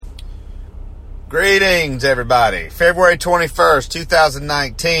Greetings, everybody. February 21st,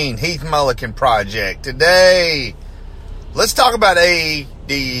 2019, Heath Mulliken Project. Today, let's talk about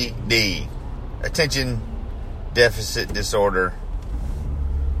ADD, Attention Deficit Disorder,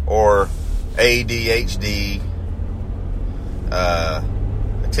 or ADHD,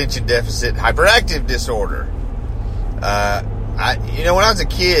 Attention Deficit Hyperactive Disorder. When I was a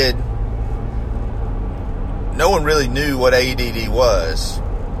kid, no one really knew what ADD was.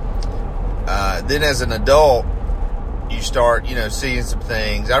 Then as an adult, you start, seeing some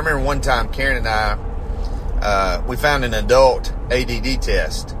things. I remember one time Karen and I, we found an adult ADD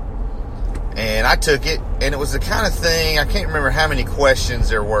test. And I took it, and it was the kind of thing, I can't remember how many questions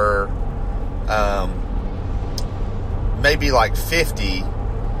there were. Maybe like 50.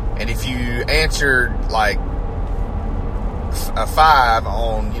 And if you answered like a 5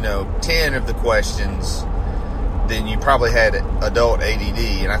 on, 10 of the questions, then you probably had adult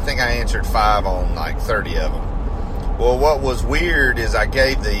ADD, and I think I answered 5 on like 30 of them. Well, what was weird is I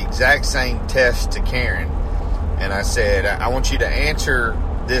gave the exact same test to Karen, and I said, I want you to answer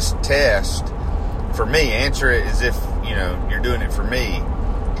this test for me. Answer it as if, you're doing it for me.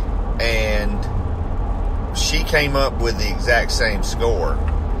 And she came up with the exact same score.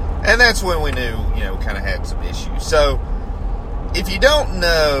 And that's when we knew, kind of had some issues. So, if you don't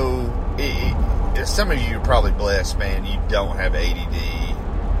know, some of you are probably blessed, man. You don't have ADD.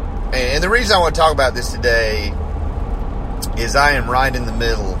 And the reason I want to talk about this today is I am right in the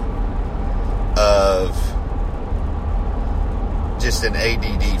middle of just an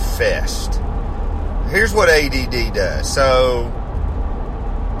ADD fest. Here's what ADD does. So,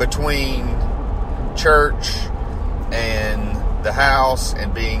 between church and the house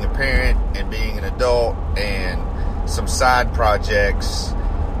and being a parent and being an adult and some side projects,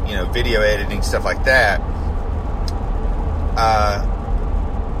 video editing, stuff like that, I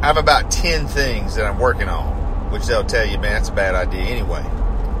have about 10 things that I'm working on, which they'll tell you, man, it's a bad idea anyway.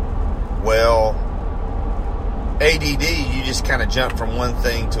 Well, ADD, you just kind of jump from one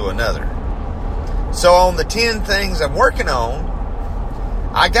thing to another. So on the 10 things I'm working on,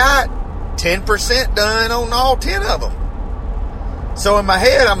 I got 10% done on all 10 of them. So in my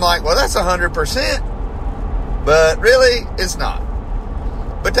head, I'm like, well, that's 100%, but really, it's not.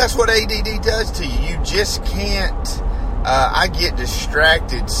 But that's what ADD does to you. You just can't. I get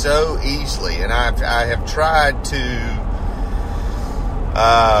distracted so easily, and I have tried to,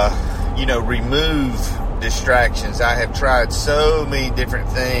 remove distractions. I have tried so many different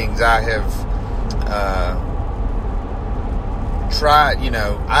things. I have tried.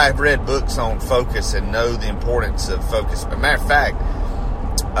 I have read books on focus and know the importance of focus. As a matter of fact,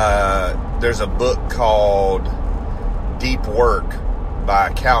 there's a book called Deep Work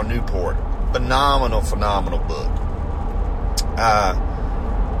by Cal Newport. Phenomenal book.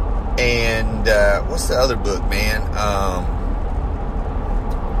 What's the other book, man?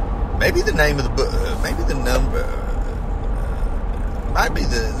 Maybe the name of the book, maybe the number, might be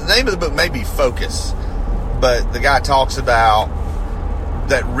the name of the book may be Focus. But the guy talks about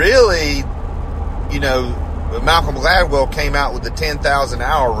that really, Malcolm Gladwell came out with the 10,000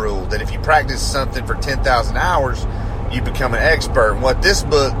 hour rule, that if you practice something for 10,000 hours, you become an expert. And what this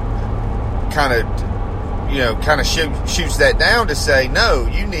book kind of shoots that down to say, no,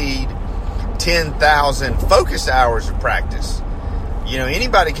 you need 10,000 focused hours of practice.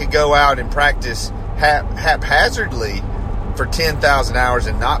 Anybody could go out and practice haphazardly for 10,000 hours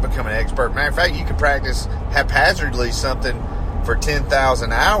and not become an expert. Matter of fact, you could practice haphazardly something for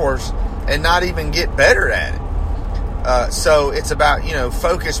 10,000 hours and not even get better at it. So it's about,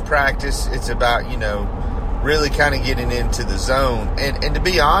 focused practice. It's about, really kind of getting into the zone. And to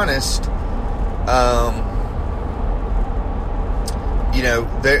be honest,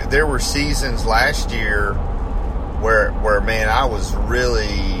 there were seasons last year where man, I was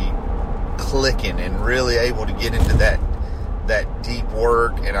really clicking and really able to get into that deep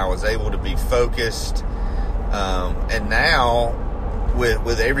work, and I was able to be focused. And now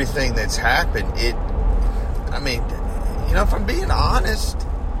with everything that's happened, if I'm being honest,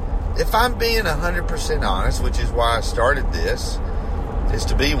 if I'm being 100% honest, which is why I started this, is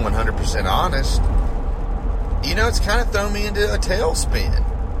to be 100% honest, it's kind of thrown me into a tailspin.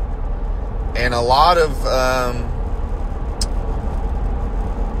 And a lot of,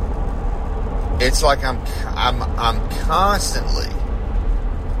 it's like I'm constantly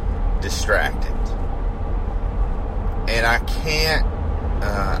distracted. And I can't,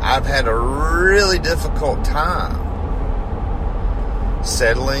 I've had a really difficult time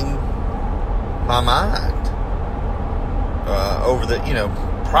settling my mind over the,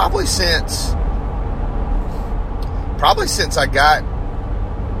 probably since I got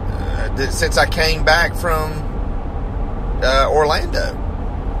since I came back from Orlando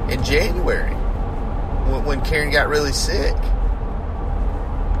in January when Karen got really sick.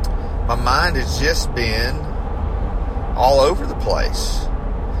 My mind has just been all over the place.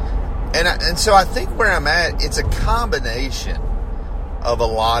 And so I think where I'm at, it's a combination of a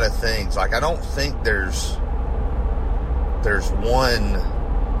lot of things. Like, I don't think there's one,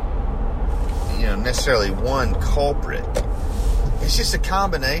 necessarily one culprit. It's just a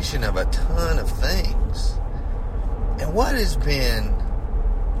combination of a ton of things. And what has been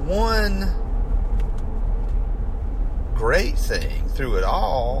one great thing through it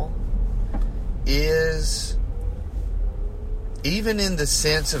all is, even in the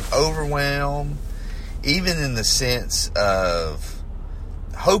sense of overwhelm, even in the sense of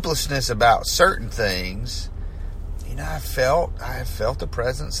hopelessness about certain things, I have felt the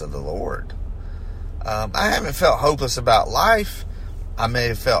presence of the Lord. I haven't felt hopeless about life. I may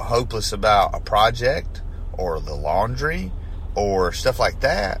have felt hopeless about a project or the laundry or stuff like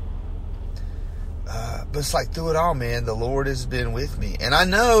that. But it's like, through it all, man, the Lord has been with me. And I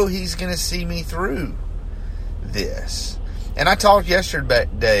know He's going to see me through this. And I talked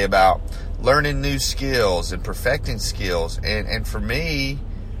yesterday about learning new skills and perfecting skills. And for me,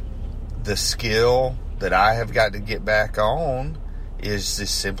 the skill that I have got to get back on is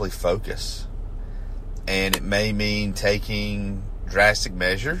just simply focus. And it may mean taking drastic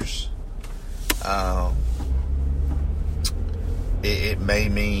measures. It may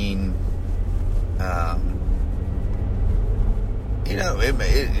mean,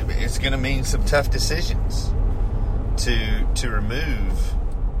 it's going to mean some tough decisions to remove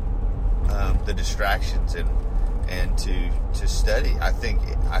the distractions and to study. I think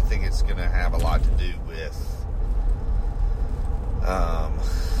it's going to have a lot to do with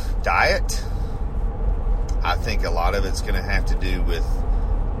diet. I think a lot of it's going to have to do with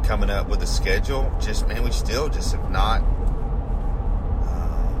coming up with a schedule. We still just have not.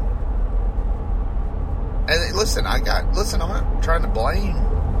 And listen, I'm not trying to blame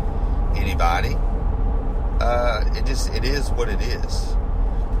anybody. It is what it is.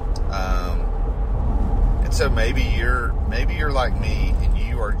 And so maybe you're like me, and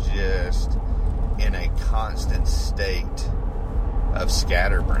you are just in a constant state of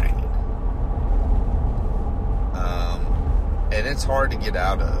scatterbrain. And it's hard to get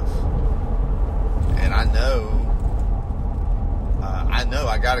out of. And I know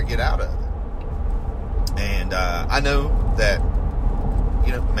I got to get out of it. And I know that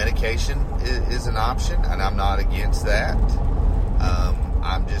medication is an option, and I'm not against that.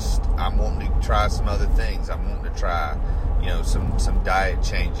 I'm wanting to try some other things. I'm wanting to try, some diet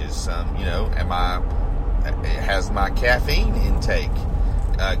changes. Has my caffeine intake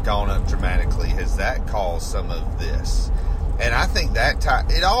gone up dramatically? Has that caused some of this? And I think that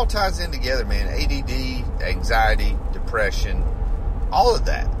it all ties in together, man. ADD, anxiety, depression, all of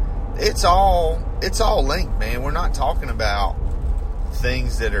that. It's all linked, man. We're not talking about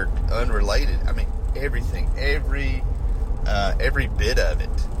things that are unrelated. I mean, everything, every bit of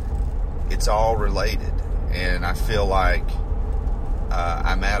it, it's all related. And I feel like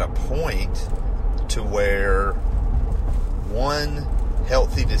I'm at a point to where one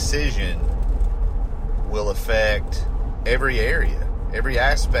healthy decision will affect every area, every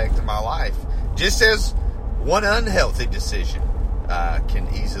aspect of my life, just as one unhealthy decision can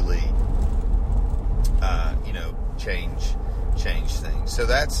easily change things. So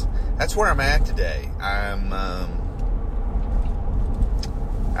that's where I'm at today. I'm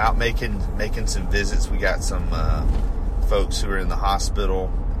out making some visits. We got some folks who are in the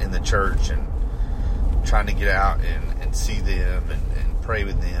hospital in the church, and trying to get out and see them and pray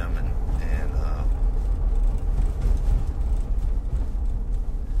with them,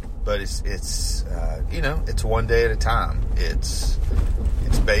 but it's one day at a time. It's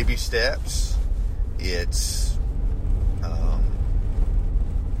baby steps. It's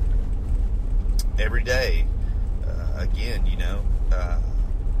every day. Again,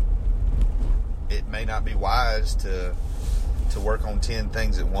 it may not be wise to work on 10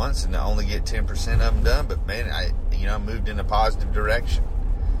 things at once and to only get 10% of them done. But man, I moved in a positive direction.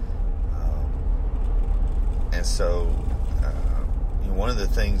 And so, one of the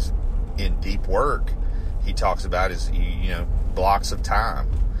things in deep work he talks about is, blocks of time,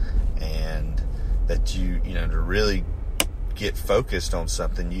 and that to really get focused on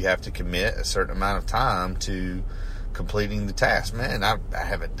something, you have to commit a certain amount of time to completing the task. Man, I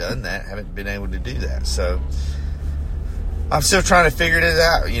haven't done that. Haven't been able to do that. So I'm still trying to figure it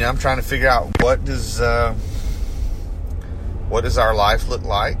out. I'm trying to figure out what does our life look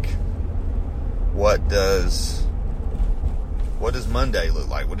like? What does What does Monday look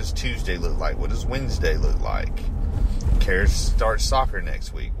like? What does Tuesday look like? What does Wednesday look like? Cares starts soccer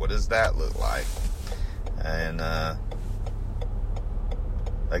next week. What does that look like? And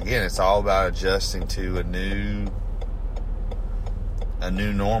again, it's all about adjusting to a new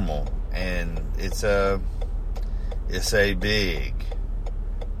normal, and it's a big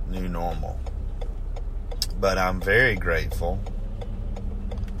new normal. But I'm very grateful.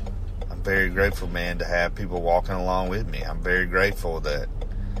 I'm very grateful, man, to have people walking along with me. I'm very grateful that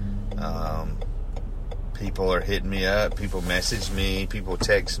people are hitting me up. People message me. People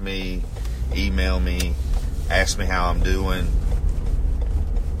text me, email me, ask me how I'm doing.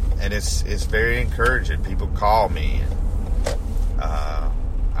 And it's very encouraging. People call me.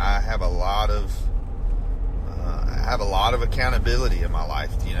 I have a lot of accountability in my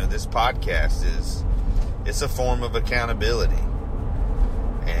life. You know, this podcast it's a form of accountability,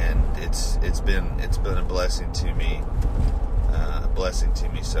 and it's been a blessing to me,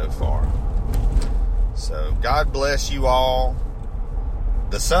 so far. So God bless you all.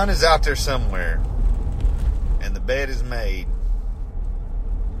 The sun is out there somewhere, and the bed is made.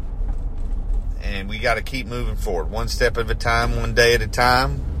 And we got to keep moving forward, one step at a time, one day at a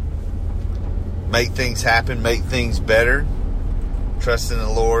time. Make things happen, make things better. Trust in the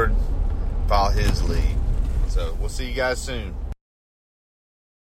Lord, follow His lead. So we'll see you guys soon.